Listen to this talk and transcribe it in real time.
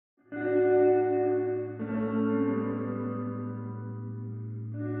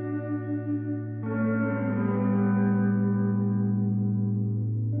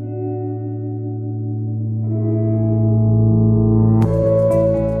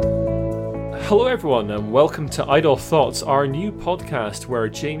Hello everyone and welcome to Idle Thoughts, our new podcast where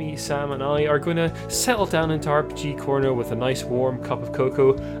Jamie, Sam and I are going to settle down into RPG Corner with a nice warm cup of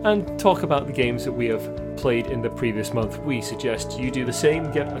cocoa and talk about the games that we have played in the previous month. We suggest you do the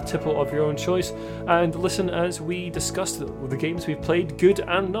same, get a tipple of your own choice and listen as we discuss the games we've played, good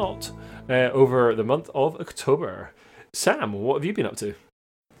and not, over the month of October. Sam, what have you been up to?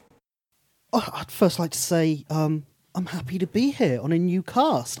 Oh, I'd first like to say I'm happy to be here on a new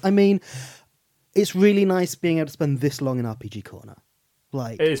cast. I mean, it's really nice being able to spend this long in RPG Corner.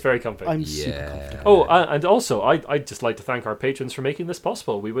 It is very comfy. I'm super comfortable. Oh, and also, I'd just like to thank our patrons for making this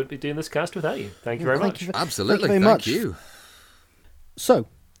possible. We wouldn't be doing this cast without you. Thank you very much. Absolutely, thank you. So,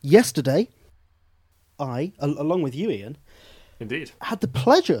 yesterday, I, along with you, Ian, Indeed, had the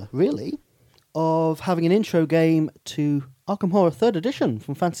pleasure, really, of having an intro game to Arkham Horror 3rd Edition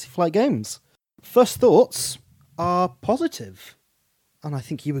from Fantasy Flight Games. First thoughts are positive, and I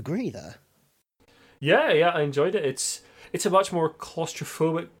think you agree there. Yeah, I enjoyed it. It's a much more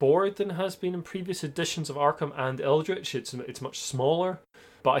claustrophobic board than has been in previous editions of Arkham and Eldritch. It's much smaller,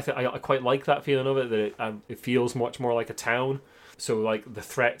 but I quite like that feeling of it. That it feels much more like a town. So like the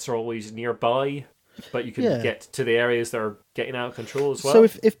threats are always nearby, but you can get to the areas that are getting out of control as well.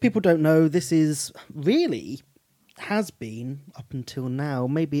 So if people don't know, this is really has been up until now.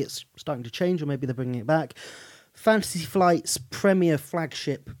 Maybe it's starting to change, or maybe they're bringing it back. Fantasy Flight's premier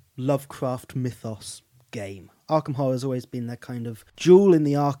flagship Lovecraft mythos game. Arkham Horror has always been their kind of jewel in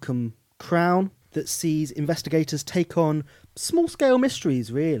the Arkham crown that sees investigators take on small-scale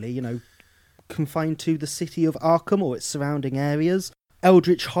mysteries, really, confined to the city of Arkham or its surrounding areas.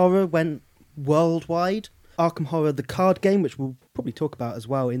 Eldritch Horror went worldwide. Arkham Horror, the card game, which we'll probably talk about as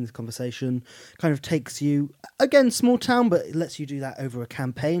well in this conversation, kind of takes you, again, small town, but it lets you do that over a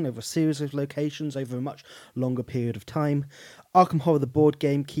campaign, over a series of locations, over a much longer period of time. Arkham Horror, the board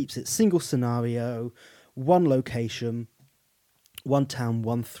game, keeps it single scenario, one location, one town,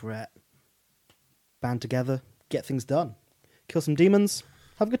 one threat. Band together, get things done. Kill some demons,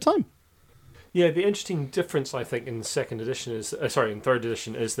 have a good time. Yeah, the interesting difference, I think, in the second edition is, in third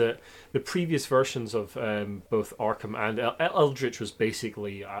edition, is that the previous versions of both Arkham and Eldritch was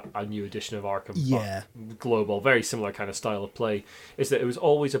basically a new edition of Arkham, but global, very similar kind of style of play. Is that it was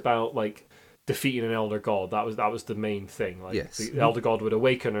always about like defeating an Elder God. That was the main thing. Like yes. The Elder God would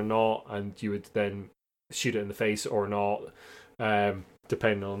awaken or not, and you would then shoot it in the face or not.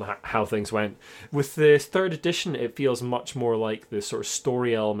 Depending on how things went. With the third edition, it feels much more like the sort of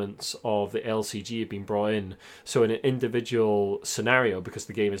story elements of the LCG have been brought in. So in an individual scenario, because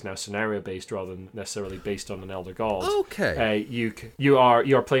the game is now scenario-based rather than necessarily based on an Elder God. Okay. You are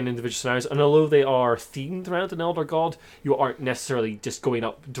playing individual scenarios, and although they are themed around an Elder God, you aren't necessarily just going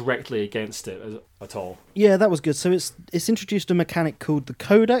up directly against it at all. Yeah, that was good. So it's introduced a mechanic called the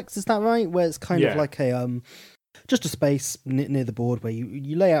Codex, is that right? Where it's kind of like a just a space near the board where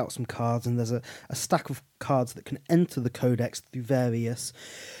you lay out some cards, and there's a stack of cards that can enter the Codex through various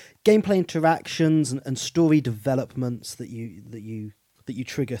gameplay interactions and story developments that you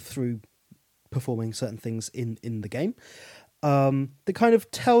trigger through performing certain things in the game. That kind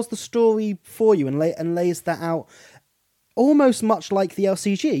of tells the story for you and lays that out almost much like the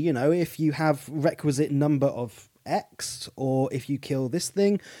LCG. If you have requisite number of X, or if you kill this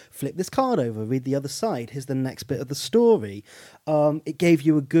thing, flip this card over, read the other side, here's the next bit of the story. It gave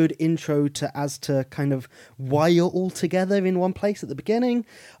you a good intro as to kind of why you're all together in one place at the beginning.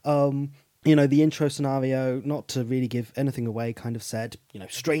 The intro scenario, not to really give anything away, kind of said,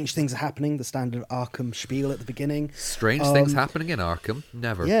 strange things are happening, the standard Arkham spiel at the beginning. Strange things happening in Arkham,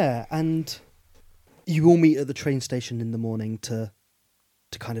 never. Yeah, and you all meet at the train station in the morning to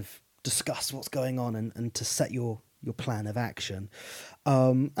kind of discuss what's going on and to set your plan of action.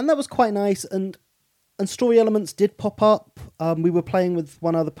 And that was quite nice, and story elements did pop up. We were playing with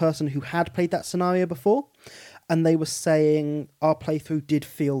one other person who had played that scenario before, and they were saying our playthrough did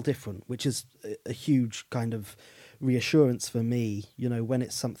feel different, which is a huge kind of reassurance for me, when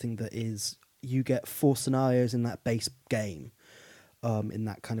it's something that is, you get 4 scenarios in that base game, in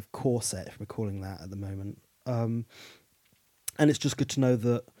that kind of core set, if we're calling that at the moment. And it's just good to know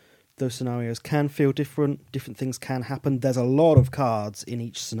that those scenarios can feel different things can happen. There's a lot of cards in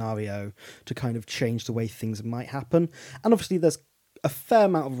each scenario to kind of change the way things might happen. And obviously there's a fair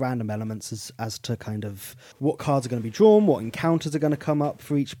amount of random elements as to kind of what cards are going to be drawn, what encounters are going to come up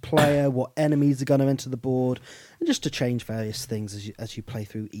for each player, what enemies are going to enter the board, and just to change various things as you play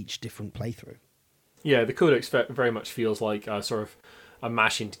through each different playthrough. Yeah, the Codex very much feels like a sort of a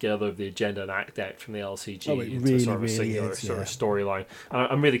mashing together of the agenda and act deck from the LCG into sort of a singular sort of storyline. And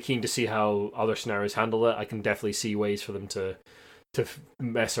I'm really keen to see how other scenarios handle it. I can definitely see ways for them to to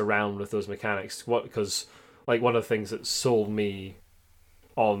mess around with those mechanics. Because like one of the things that sold me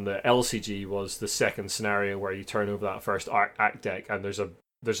on the LCG was the second scenario where you turn over that first act deck, and there's a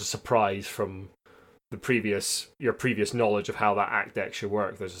surprise from your previous knowledge of how that act deck should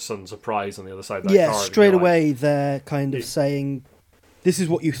work. There's a sudden surprise on the other side of that card. Straight away they're kind of saying, this is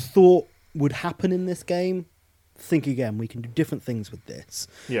what you thought would happen in this game. Think again, we can do different things with this.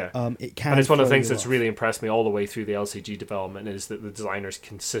 Yeah. It can, and it's one of the things throw you that's off. really impressed me all the way through the LCG development is that the designers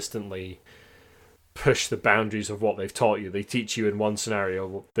consistently push the boundaries of what they've taught you. They teach you in one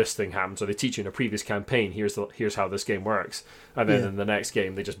scenario this thing happens, or they teach you in a previous campaign here's how this game works, and then in the next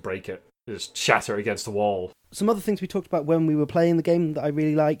game they just break it, just shatter it against the wall. Some other things we talked about when we were playing the game that I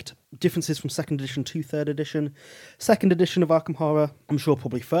really liked: differences from 2nd edition to 3rd edition. 2nd edition of Arkham Horror, I'm sure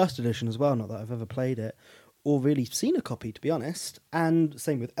probably 1st edition as well, not that I've ever played it or really seen a copy, to be honest, and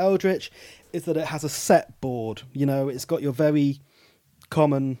same with Eldritch, is that it has a set board. You know, it's got your very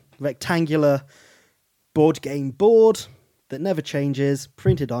common rectangular board game board that never changes,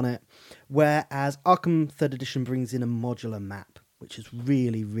 printed on it, whereas Arkham 3rd edition brings in a modular map, which is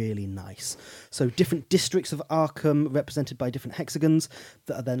really, really nice. So different districts of Arkham represented by different hexagons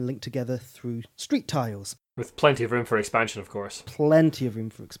that are then linked together through street tiles. With plenty of room for expansion, of course. Plenty of room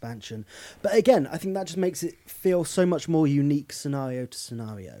for expansion. But again, I think that just makes it feel so much more unique scenario to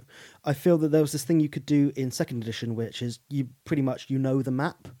scenario. I feel that there was this thing you could do in 2nd edition, which is you pretty much, you know the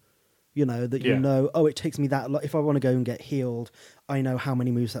map. You know, that you know, it takes me that lot. If I want to go and get healed, I know how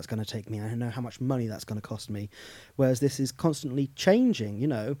many moves that's going to take me. I know how much money that's going to cost me. Whereas this is constantly changing, you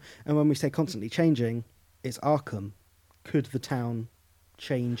know. And when we say constantly changing, it's Arkham. Could the town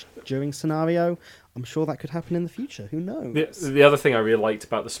change during scenario? I'm sure that could happen in the future. Who knows? The other thing I really liked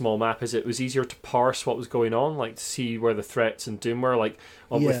about the small map is it was easier to parse what was going on, like to see where the threats and doom were. Like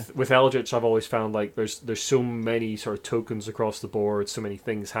with Eldritch, I've always found like there's so many sort of tokens across the board, so many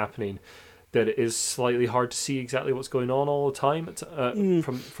things happening, that it is slightly hard to see exactly what's going on all the time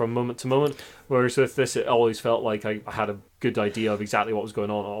from moment to moment. Whereas with this, it always felt like I had a good idea of exactly what was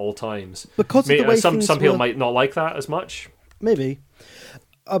going on at all times. Because of the way some people were... might not like that as much. Maybe.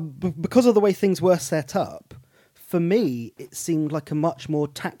 Because of the way things were set up, for me, it seemed like a much more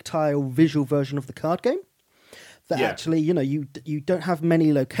tactile, visual version of the card game. That actually, you know, you don't have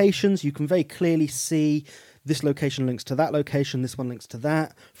many locations. You can very clearly see this location links to that location, this one links to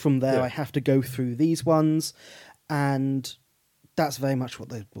that. From there, I have to go through these ones. And that's very much what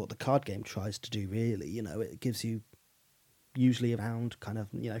the card game tries to do, really. You know, it gives you usually around kind of,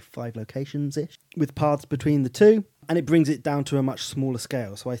 you know, 5 locations-ish with paths between the two, and it brings it down to a much smaller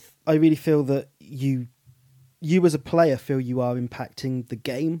scale. So I really feel that you as a player feel you are impacting the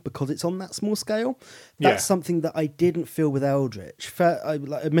game because it's on that small scale. That's something that I didn't feel with Eldritch.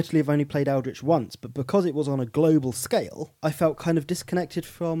 Admittedly, I've only played Eldritch once, but because it was on a global scale, I felt kind of disconnected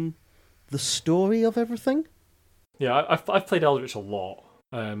from the story of everything. Yeah, I've played Eldritch a lot.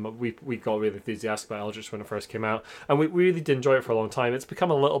 We got really enthusiastic about Eldritch when it first came out, and we really did enjoy it for a long time. It's become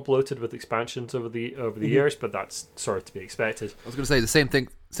a little bloated with expansions over the years, but that's sort of to be expected. I was going to say the same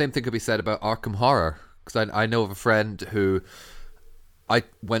thing could be said about Arkham Horror, because I know of a friend who I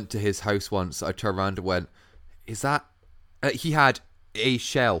went to his house once. I turned around and went, "Is that?" He had a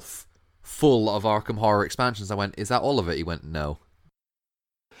shelf full of Arkham Horror expansions. I went, "Is that all of it?" He went, "No."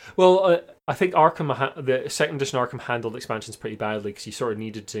 Well, I think the 2nd edition Arkham handled expansions pretty badly because you sort of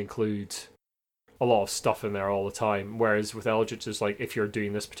needed to include a lot of stuff in there all the time. Whereas with Eldritch, it's like if you're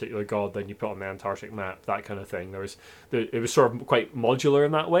doing this particular god, then you put on the Antarctic map, that kind of thing. It was sort of quite modular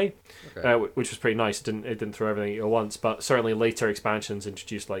in that way, which was pretty nice. It didn't throw everything at once, but certainly later expansions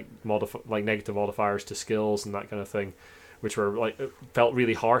introduced like negative modifiers to skills and that kind of thing, which were like felt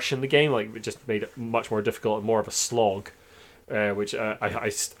really harsh in the game. Like it just made it much more difficult and more of a slog. Which I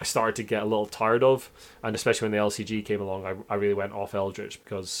started to get a little tired of, and especially when the LCG came along, I really went off Eldritch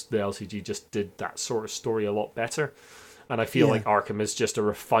because the LCG just did that sort of story a lot better, and I feel like Arkham is just a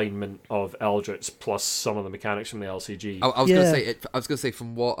refinement of Eldritch plus some of the mechanics from the LCG. I was going to say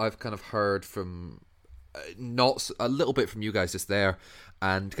from what I've kind of heard from not a little bit from you guys just there,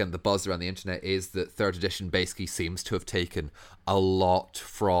 and kind of the buzz around the internet is that 3rd edition basically seems to have taken a lot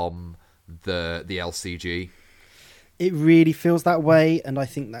from the LCG. It really feels that way, and I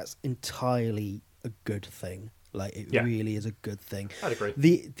think that's entirely a good thing. Like, it really is a good thing. I'd agree.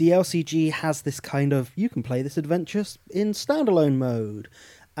 The LCG has this kind of, you can play this adventure in standalone mode,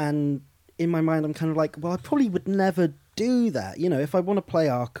 and in my mind I'm kind of like, well, I probably would never do that. You know, if I want to play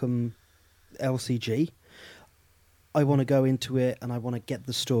Arkham LCG, I want to go into it and I want to get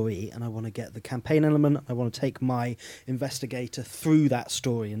the story and I want to get the campaign element. I want to take my investigator through that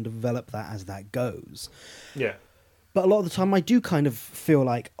story and develop that as that goes. Yeah. But a lot of the time I do kind of feel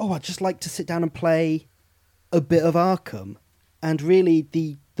like, oh, I'd just like to sit down and play a bit of Arkham. And really,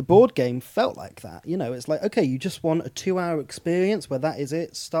 the board game felt like that. You know, it's like, okay, you just want a 2-hour experience where that is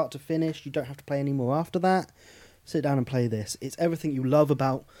it, start to finish. You don't have to play any more after that. Sit down and play this. It's everything you love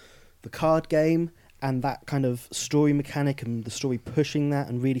about the card game and that kind of story mechanic and the story pushing that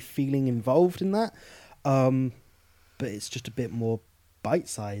and really feeling involved in that. But it's just a bit more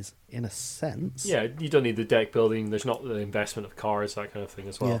bite-size in a sense. Yeah, you don't need the deck building. There's not the investment of cards, that kind of thing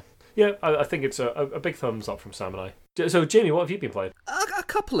as well. Yeah, I think it's a big thumbs up from Sam and I. So, Jamie, what have you been playing? A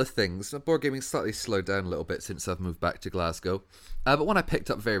couple of things. Board gaming slightly slowed down a little bit since I've moved back to Glasgow. But one I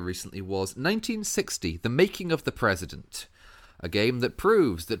picked up very recently was 1960, The Making of the President. A game that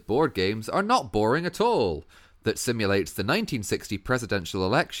proves that board games are not boring at all. That simulates the 1960 presidential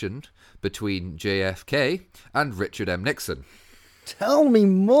election between JFK and Richard M. Nixon. Tell me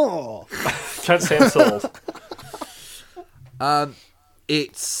more! Can't say I'm sold.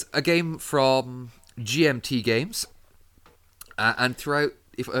 It's a game from GMT Games. And throughout...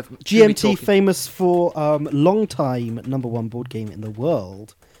 GMT, famous for long-time #1 board game in the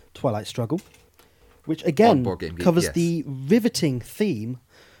world, Twilight Struggle, which again covers the riveting theme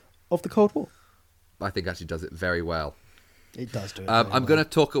of the Cold War. I think actually does it very well. It does do it. I'm going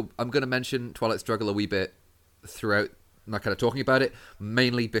to mention Twilight Struggle a wee bit throughout my kind of talking about it,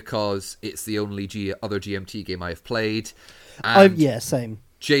 mainly because it's the only other GMT game I have played. And same.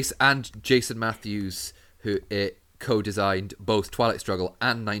 Jason Matthews, who co-designed both Twilight Struggle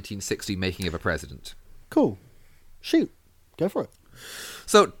and 1960 Making of a President. Cool. Shoot. Go for it.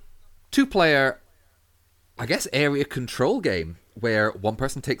 So, 2-player, I guess, area control game where one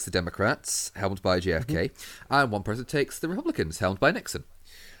person takes the Democrats, helmed by JFK, and one person takes the Republicans, helmed by Nixon.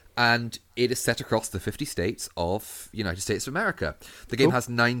 And it is set across the 50 states of United States of America. The game has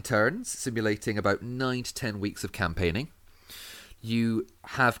 9 turns, simulating about 9 to 10 weeks of campaigning. You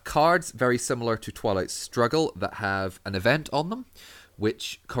have cards very similar to Twilight Struggle that have an event on them,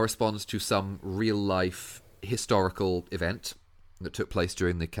 which corresponds to some real-life historical event that took place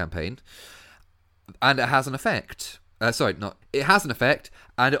during the campaign. And it has an effect. It has an effect,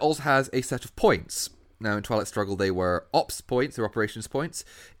 and it also has a set of points. Now, in Twilight Struggle, they were ops points or operations points.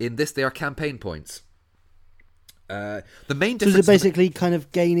 In this, they are campaign points. The main difference... So is it basically kind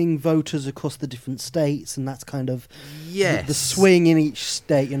of gaining voters across the different states, and that's kind of the swing in each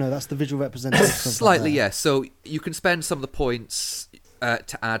state, that's the visual representation. Slightly, yes. So you can spend some of the points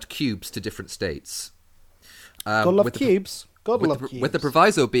to add cubes to different states. Gotta love cubes. With the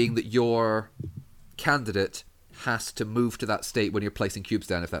proviso being that your candidate has to move to that state when you're placing cubes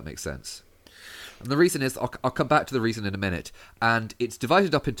down, if that makes sense. And the reason is, I'll come back to the reason in a minute, and it's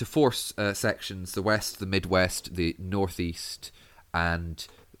divided up into 4 sections: the West, the Midwest, the Northeast, and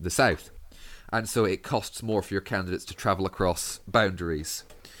the South. And so it costs more for your candidates to travel across boundaries.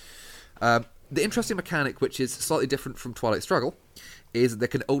 The interesting mechanic, which is slightly different from Twilight Struggle, is that there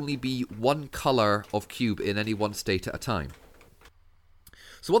can only be one colour of cube in any one state at a time.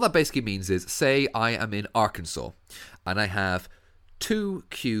 So what that basically means is, say I am in Arkansas, and I have 2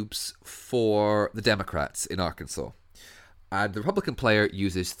 cubes for the Democrats in Arkansas. And the Republican player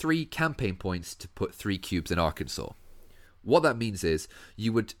uses 3 campaign points to put 3 cubes in Arkansas. What that means is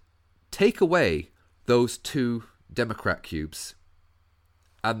you would take away those 2 Democrat cubes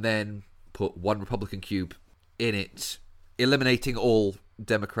and then put 1 Republican cube in it, eliminating all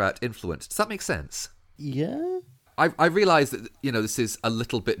Democrat influence. Does that make sense? Yeah. I realise that, this is a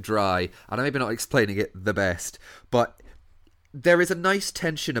little bit dry, and I'm maybe not explaining it the best, but there is a nice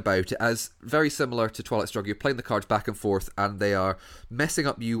tension about it, as very similar to Twilight Struggle. You're playing the cards back and forth, and they are messing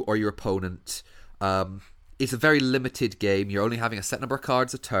up you or your opponent. It's a very limited game. You're only having a set number of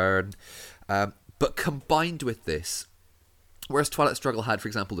cards a turn. But combined with this, whereas Twilight Struggle had, for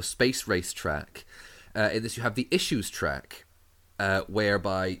example, the space race track, in this you have the issues track,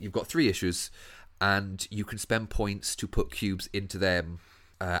 whereby you've got 3 issues, and you can spend points to put cubes into them,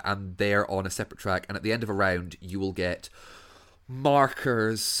 and they're on a separate track. And at the end of a round, you will get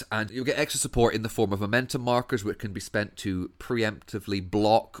markers, and you'll get extra support in the form of momentum markers, which can be spent to preemptively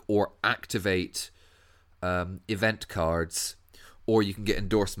block or activate event cards, or you can get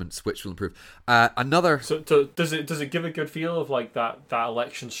endorsements, which will improve. So does it give a good feel of like that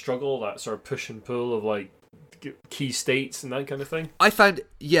election struggle, that sort of push and pull of like key states and that kind of thing? I found,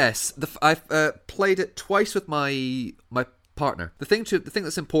 yes, I've played it twice with my partner. The thing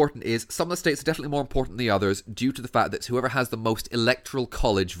that's important is some of the states are definitely more important than the others due to the fact that it's whoever has the most electoral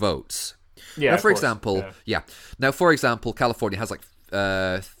college votes. Yeah. Now, for example, California has like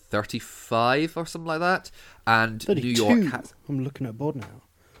 35 or something like that, and 32. New York has... I'm looking at a board now.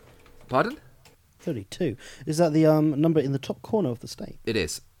 Pardon? 32. Is that the number in the top corner of the state? It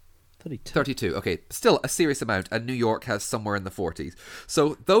is. 32. 32. Okay, still a serious amount, and New York has somewhere in the 40s.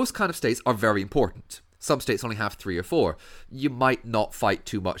 So those kind of states are very important. Some states only have 3 or 4. You might not fight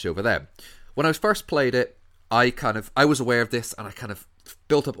too much over them. When I first played it, I was aware of this, and I kind of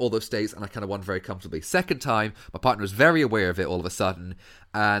built up all those states, and I kind of won very comfortably. Second time, my partner was very aware of it all of a sudden,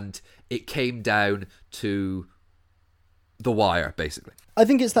 and it came down to the wire, basically. I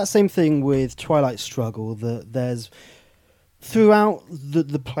think it's that same thing with Twilight Struggle, that there's, throughout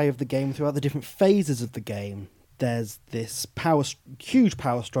the play of the game, throughout the different phases of the game, there's this huge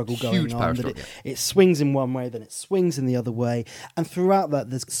power struggle going on. It swings in one way, then it swings in the other way. And throughout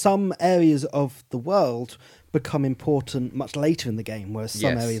that, there's some areas of the world become important much later in the game, whereas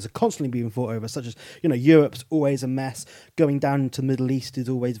some areas are constantly being fought over, such as, Europe's always a mess. Going down into the Middle East is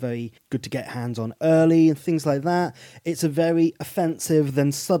always very good to get hands on early and things like that. It's a very offensive,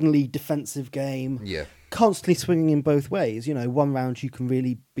 then suddenly defensive game. Yeah. Constantly swinging in both ways. One round you can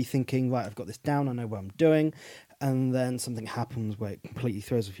really be thinking, right, I've got this down, I know what I'm doing, and then something happens where it completely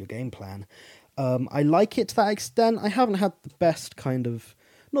throws off your game plan. I like it to that extent. I haven't had the best I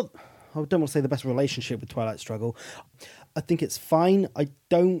don't want to say the best relationship with Twilight Struggle. I think it's fine. I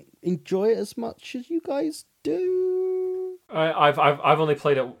don't enjoy it as much as you guys do. I've only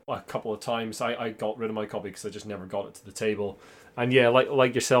played it a couple of times. I got rid of my copy because I just never got it to the table. And yeah,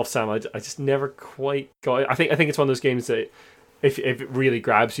 like yourself, Sam, I just never quite got it. I think it's one of those games that if it really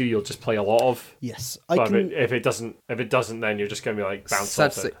grabs you, you'll just play a lot of. Yes, if it doesn't, then you're just going to be like bounce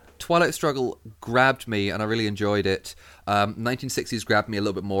off it. Twilight Struggle grabbed me, and I really enjoyed it. 1960s grabbed me a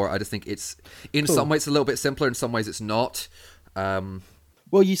little bit more. I just think it's, in some ways, a little bit simpler. In some ways, it's not.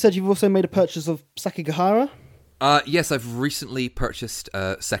 Well, you said you've also made a purchase of Sekigahara? Yes, I've recently purchased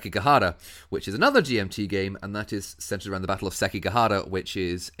Sekigahara, which is another GMT game, and that is centered around the Battle of Sekigahara, which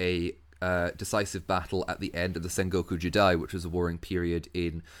is a decisive battle at the end of the Sengoku Jidai, which was a warring period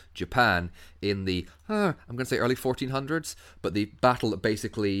in Japan in the, I'm going to say early 1400s, but the battle that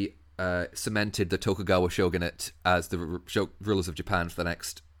basically cemented the Tokugawa shogunate as the rulers of Japan for the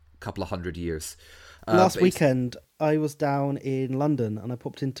next couple of hundred years. Last weekend, I was down in London, and I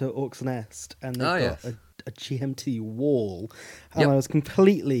popped into Orcs Nest, and they've got a GMT wall, and I was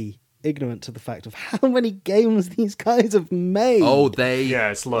completely ignorant to the fact of how many games these guys have made.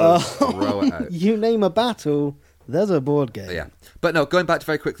 It's loads. Throw it out. You name a battle, there's a board game. Yeah, but no, going back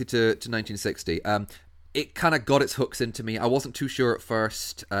very quickly to 1960, it kind of got its hooks into me. I wasn't too sure at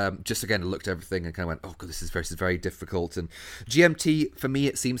first. Just again, I looked at everything and kind of went, "Oh god, this is very difficult." And GMT for me,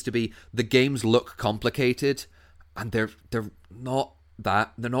 it seems to be the games look complicated, and they're not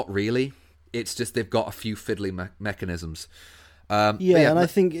that. They're not really. It's just they've got a few fiddly mechanisms. I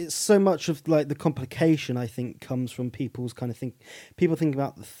think it's so much of like the complication. I think comes from people's kind of people think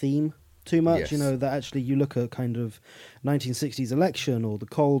about the theme too much. Yes. That actually you look at kind of 1960s election or the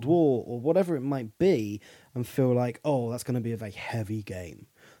Cold War or whatever it might be, and feel like, oh, that's going to be a very heavy game.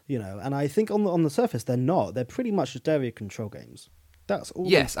 And I think on the surface they're not. They're pretty much just area control games. That's all.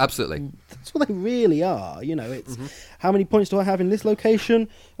 Yes, absolutely. That's what they really are. It's how many points do I have in this location?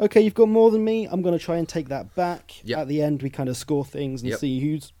 Okay, you've got more than me. I'm going to try and take that back. Yep. At the end, we kind of score things and see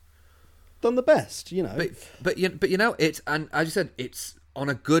who's done the best. But it's, and as you said, it's on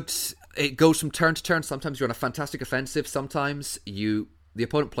a good. It goes from turn to turn. Sometimes you're on a fantastic offensive. Sometimes the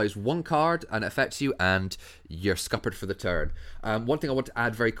opponent plays one card and it affects you, and you're scuppered for the turn. One thing I want to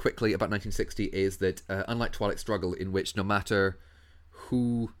add very quickly about 1960 is that unlike Twilight Struggle, in which no matter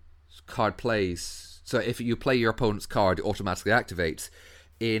who card plays, so if you play your opponent's card, it automatically activates.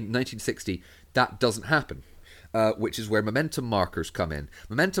 In 1960, that doesn't happen, which is where momentum markers come in.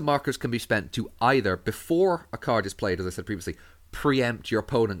 Momentum markers can be spent to either, before a card is played, as I said previously, preempt your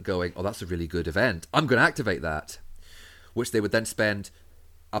opponent going, oh, that's a really good event, I'm going to activate that, which they would then spend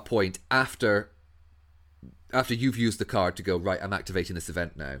a point after you've used the card to go, right, I'm activating this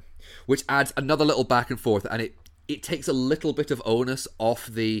event now, which adds another little back and forth, and it takes a little bit of onus off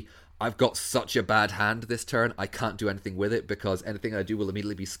the, I've got such a bad hand this turn, I can't do anything with it, because anything I do will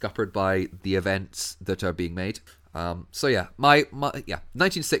immediately be scuppered by the events that are being made. So yeah, my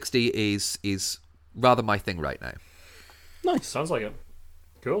 1960 is rather my thing right now. Nice. Sounds like it.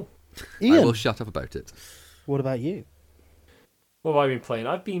 Cool. Ian, I will shut up about it. what about you? What have I been playing?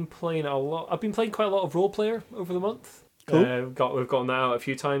 I've been playing a lot. I've been playing quite a lot of Role Player over the month. Cool. We've gotten that out a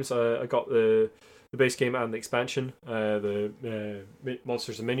few times. I got the base game and the expansion, the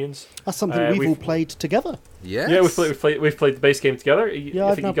Monsters and Minions. That's something we've all played together. Yes. Yeah, we've played the base game together. Yeah, I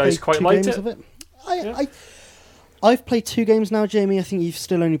I've think now you guys played quite two liked games it. of it. I've played 2 games now, Jamie. I think you've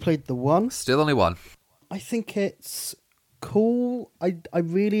still only played the one. Still only one. I think it's cool. I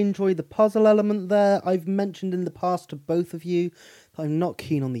really enjoy the puzzle element there. I've mentioned in the past to both of you that I'm not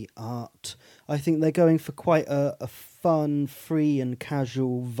keen on the art. I think they're going for quite a fun, free and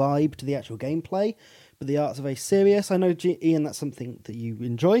casual vibe to the actual gameplay, but the art's are very serious. I know, Ian, that's something that you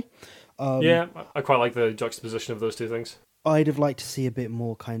enjoy. Yeah, I quite like the juxtaposition of those two things. I'd have liked to see a bit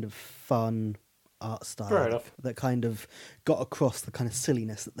more kind of fun art style. Fair enough. That kind of got across the kind of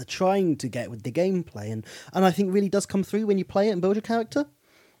silliness that they're trying to get with the gameplay, and I think really does come through when you play it and build your character.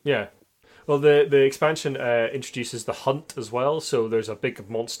 Yeah. Well, the expansion introduces the hunt as well, so there's a big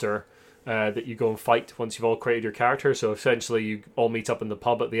monster that you go and fight once you've all created your character. So essentially you all meet up in the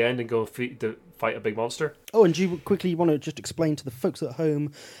pub at the end and go fight a big monster. Oh, and do you quickly want to just explain to the folks at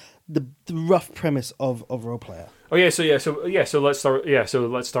home the rough premise of Role Player? Oh so let's start at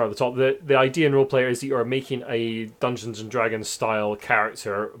the top. The idea in Role Player is that you are making a Dungeons and Dragons style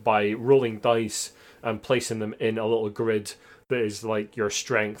character by rolling dice and placing them in a little grid that is like your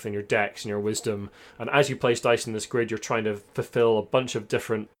strength and your dex and your wisdom. And as you place dice in this grid, you're trying to fulfill a bunch of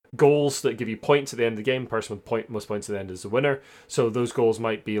different goals that give you points at the end of the game. Person with most points at the end is the winner. So those goals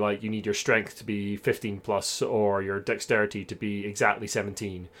might be like you need your strength to be 15 plus, or your dexterity to be exactly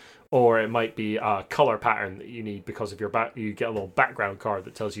 17, or it might be a color pattern that you need because of your you get a little background card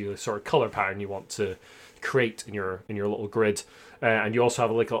that tells you the sort of color pattern you want to create in your little grid, and you also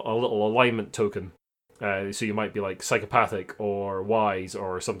have like a little alignment token. So you might be like psychopathic or wise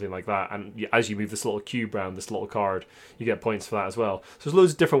or something like that. And as you move this little cube around, this little card, you get points for that as well. So there's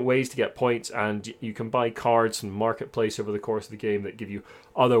loads of different ways to get points, and you can buy cards from Marketplace over the course of the game that give you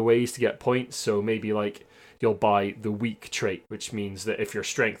other ways to get points. So maybe like you'll buy the weak trait, which means that if your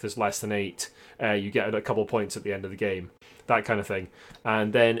strength is less than 8, you get a couple points at the end of the game. That kind of thing.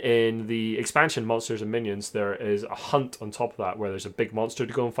 And then in the expansion Monsters and Minions, there is a hunt on top of that where there's a big monster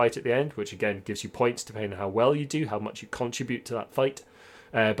to go and fight at the end, which again gives you points depending on how well you do, how much you contribute to that fight.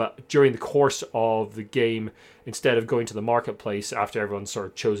 But during the course of the game, instead of going to the marketplace after everyone's sort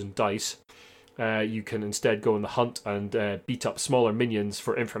of chosen dice, you can instead go on the hunt and beat up smaller minions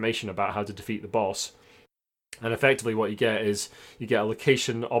for information about how to defeat the boss. And effectively what you get is you get a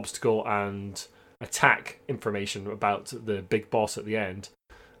location, obstacle, and attack information about the big boss at the end,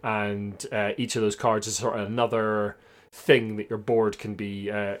 and each of those cards is sort of another thing that your board can be,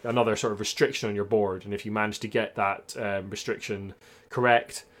 another sort of restriction on your board, and if you manage to get that restriction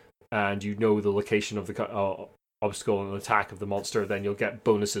correct and you know the location of the obstacle and attack of the monster, then you'll get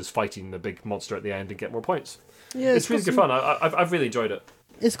bonuses fighting the big monster at the end and get more points. Yeah, it's really good fun. I've really enjoyed it.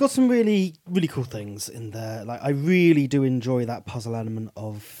 It's got some really, really cool things in there. Like, I really do enjoy that puzzle element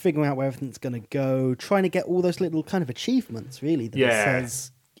of figuring out where everything's going to go, trying to get all those little kind of achievements, really. That it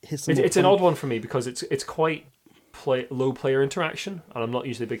says, it's an odd one for me because it's quite low player interaction, and I'm not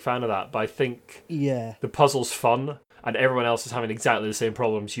usually a big fan of that, but I think the puzzle's fun, and everyone else is having exactly the same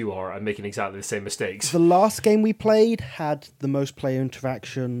problems you are and making exactly the same mistakes. The last game we played had the most player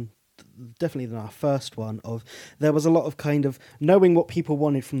interaction, definitely than our first one. There was a lot of kind of knowing what people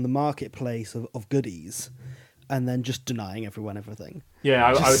wanted from the marketplace of goodies, and then just denying everyone everything. Yeah,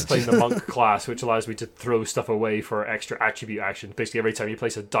 I was playing the monk class, which allows me to throw stuff away for extra attribute action. Basically, every time you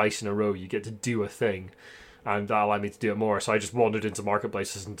place a dice in a row, you get to do a thing, and that allowed me to do it more. So I just wandered into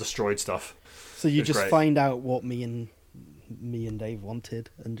marketplaces and destroyed stuff. So you just find out what me and Dave wanted,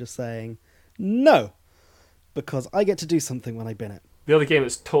 and just saying no, because I get to do something when I bin it. The other game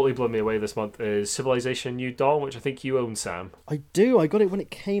that's totally blown me away this month is Civilization New Dawn, which I think you own, Sam. I do. I got it when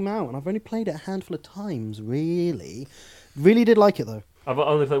it came out, and I've only played it a handful of times, really. Really did like it, though. I've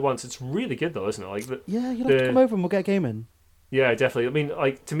only played once. It's really good, though, isn't it? Like yeah, you'll have to come over and we'll get a game in. Yeah, definitely. I mean,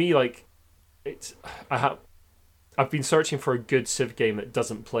 like, to me, like, I've been searching for a good Civ game that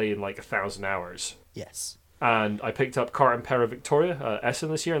doesn't play in, like, 1,000 hours. Yes. And I picked up Cart Impera Victoria, Essen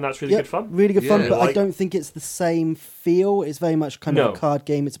this year, and that's really good fun. Really good fun, but I don't think it's the same feel. It's very much kind of a card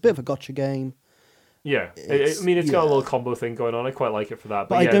game. It's a bit of a gotcha game. Yeah. It's got a little combo thing going on. I quite like it for that.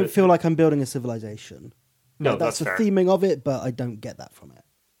 But I don't feel like I'm building a civilization. No, that's the fair. Theming of it, but I don't get that from it.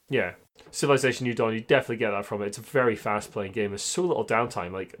 Yeah. Civilization New Dawn, you definitely get that from it. It's a very fast-playing game. There's so little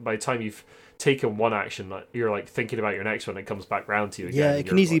downtime. Like, by the time you've taken one action, like, you're like thinking about your next one, it comes back round to you again. Yeah, it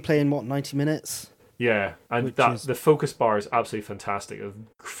can easily play in, 90 minutes? Yeah, and the focus bar is absolutely fantastic. A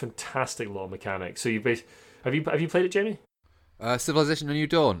fantastic little mechanic. So have you played it, Jamie? Civilization New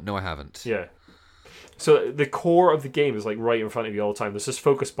Dawn? No, I haven't. Yeah. So the core of the game is like right in front of you all the time. There's this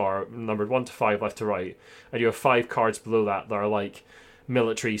focus bar numbered 1 to 5 left to right, and you have 5 cards below that are like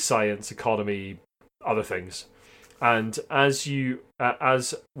military, science, economy, other things. And as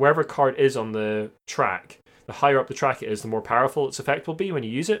wherever card is on the track, the higher up the track it is, the more powerful its effect will be when you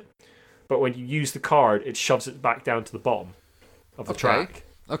use it. but when you use the card, it shoves it back down to the bottom of the track.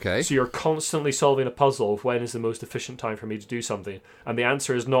 Okay. So you're constantly solving a puzzle of when is the most efficient time for me to do something, and the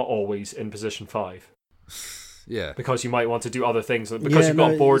answer is not always in position 5. Yeah. Because you might want to do other things, because you've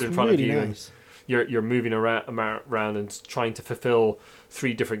got a board in front really of you, nice. and you're moving around and trying to fulfill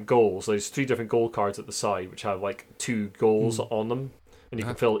 3 different goals. There's 3 different goal cards at the side, which have like 2 goals on them, and you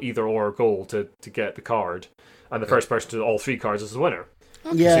can fill either or goal to get the card, and the first person to all 3 cards is the winner.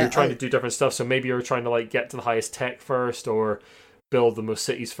 Yeah, So you're trying to do different stuff. So maybe you're trying to like get to the highest tech first, or build the most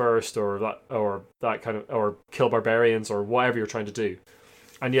cities first, or that kind of, or kill barbarians, or whatever you're trying to do.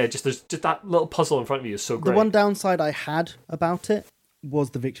 And yeah, there's just that little puzzle in front of you is so great. The one downside I had about it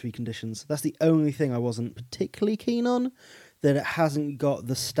was the victory conditions. That's the only thing I wasn't particularly keen on. That it hasn't got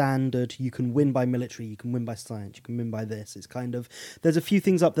the standard, you can win by military, you can win by science, you can win by this. It's kind of, there's a few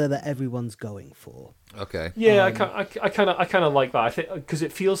things up there that everyone's going for. Okay. Yeah, I kind of like that. I think because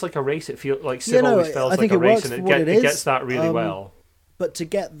it feels like a race. It feels like Civ always feels like a race, and it gets that really well. But to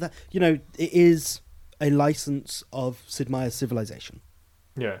get that, it is a license of Sid Meier's Civilization.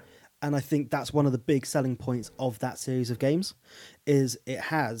 Yeah. And I think that's one of the big selling points of that series of games, is it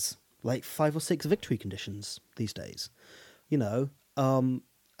has like 5 or 6 victory conditions these days. And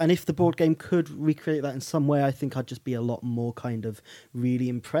if the board game could recreate that in some way, I think I'd just be a lot more kind of really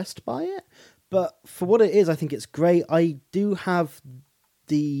impressed by it. But for what it is, I think it's great. I do have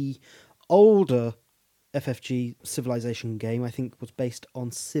the older FFG Civilization game, I think was based on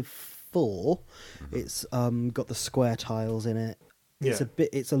Civ 4. It's got the square tiles in it.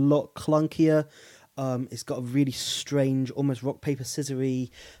 It's a lot clunkier. It's got a really strange, almost rock paper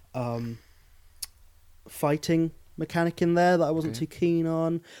scissory fighting mechanic in there that I wasn't too keen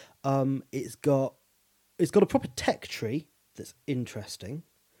on. It's got a proper tech tree that's interesting.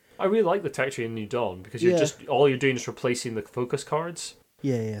 I really like the tech tree in New Dawn, because all you're doing is replacing the focus cards.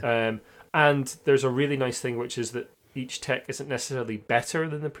 Yeah. And there's a really nice thing, which is that each tech isn't necessarily better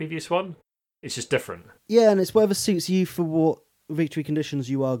than the previous one. It's just different. Yeah, and it's whatever suits you for what victory conditions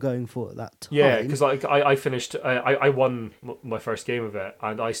you are going for at that time. Yeah, because like I finished, I won my first game of it,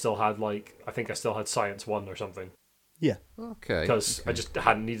 and I still had I think I still had Science 1 or something. Yeah. Okay. Because I just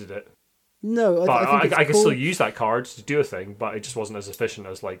hadn't needed it. No, I think I could still use that card to do a thing, but it just wasn't as efficient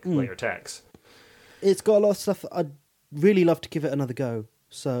as later techs. It's got a lot of stuff that I'd really love to give it another go.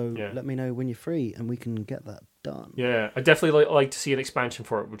 So let me know when you're free, and we can get that done. Yeah, I definitely like to see an expansion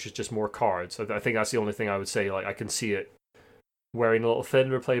for it, which is just more cards. I think that's the only thing I would say. Like, I can see it wearing a little thin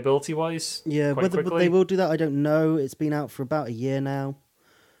replayability wise. Yeah, whether they will do that, I don't know. It's been out for about a year now.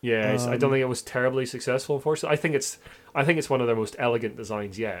 Yeah, I don't think it was terribly successful. Unfortunately, I think it's one of their most elegant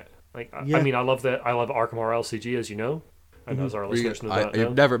designs yet. I mean, I love Arkham Horror LCG, as you know, and as our listeners know that.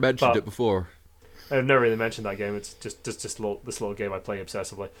 I've never mentioned it before. I've never really mentioned that game. It's just this little game I play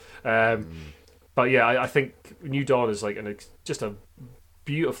obsessively. But yeah, I think New Dawn is like just a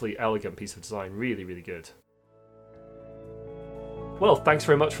beautifully elegant piece of design. Really, really good. Well, thanks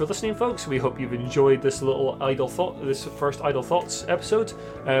very much for listening, folks. We hope you've enjoyed this this first Idle Thoughts episode.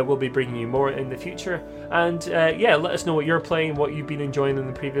 We'll be bringing you more in the future. And let us know what you're playing, what you've been enjoying in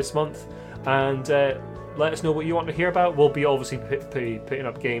the previous month, and let us know what you want to hear about. We'll be obviously putting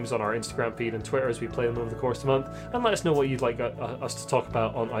up games on our Instagram feed and Twitter as we play them over the course of the month, and let us know what you'd like us to talk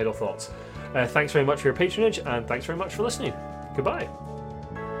about on Idle Thoughts. Thanks very much for your patronage, and thanks very much for listening. Goodbye.